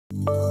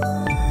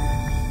Well,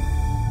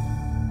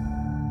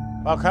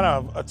 kind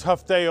of a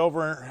tough day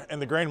over in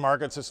the grain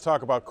markets. Let's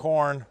talk about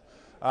corn.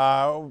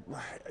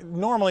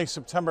 Normally,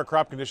 September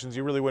crop conditions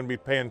you really wouldn't be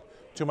paying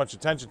too much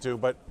attention to,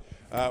 but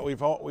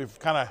we've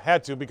kind of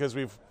had to because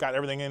we've got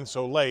everything in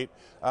so late.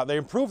 They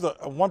improved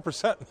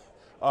 1%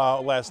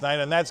 last night,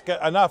 and that's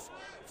enough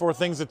for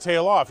things to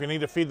tail off. You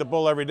need to feed the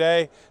bull every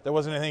day. There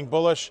wasn't anything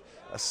bullish.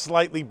 A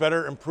slightly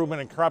better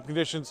improvement in crop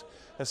conditions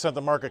has sent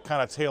the market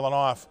kind of tailing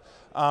off.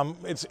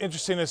 It's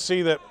interesting to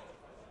see that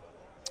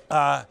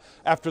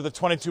after the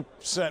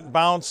 22%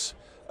 bounce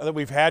that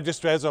we've had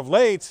just as of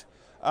late,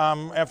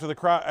 after the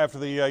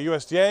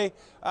USDA,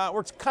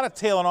 we're kind of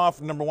tailing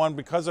off, number one,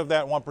 because of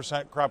that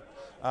 1% crop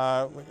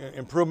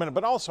improvement,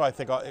 but also I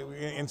think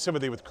in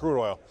sympathy with crude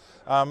oil.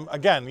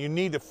 Again, you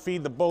need to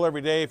feed the bull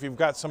every day if you've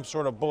got some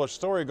sort of bullish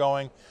story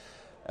going,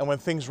 and when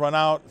things run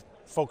out,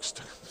 folks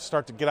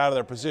start to get out of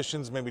their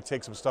positions, maybe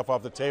take some stuff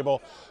off the table.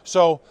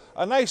 So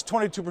a nice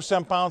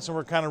 22% bounce, and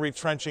we're kind of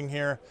retrenching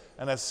here,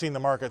 and that's seen the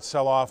market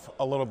sell off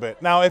a little bit.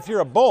 Now, if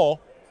you're a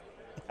bull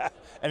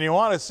and you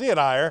want to see it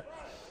higher,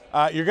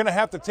 you're going to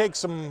have to take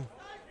some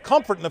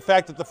comfort in the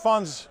fact that the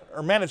funds,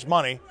 or managed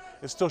money,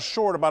 is still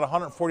short about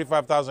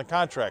 145,000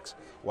 contracts.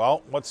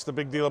 Well, what's the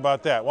big deal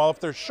about that? Well, if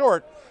they're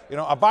short, you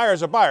know, a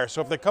buyer's a buyer.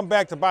 So if they come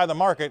back to buy the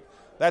market,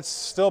 that's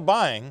still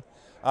buying.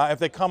 If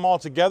they come all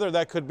together,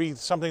 that could be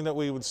something that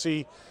we would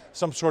see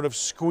some sort of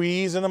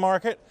squeeze in the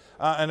market.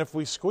 And if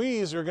we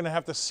squeeze, you're going to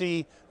have to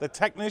see the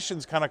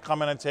technicians kind of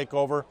come in and take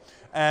over.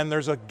 And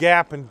there's a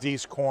gap in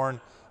D's corn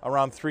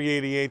around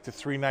 388 to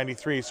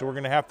 393. So we're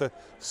going to have to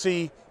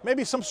see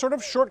maybe some sort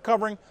of short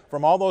covering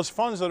from all those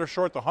funds that are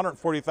short the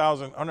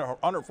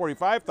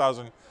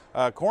 145,000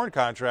 corn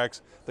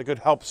contracts that could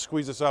help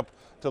squeeze us up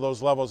to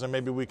those levels, and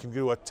maybe we can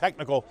do a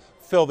technical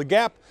fill the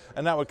gap,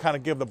 and that would kind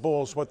of give the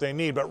bulls what they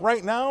need. But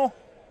right now,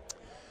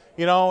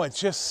 you know, it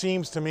just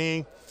seems to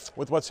me,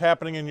 with what's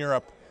happening in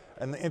Europe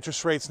and the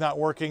interest rates not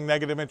working,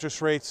 negative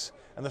interest rates,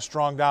 and the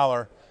strong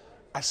dollar,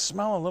 I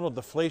smell a little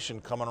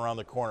deflation coming around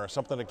the corner,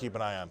 something to keep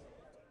an eye on.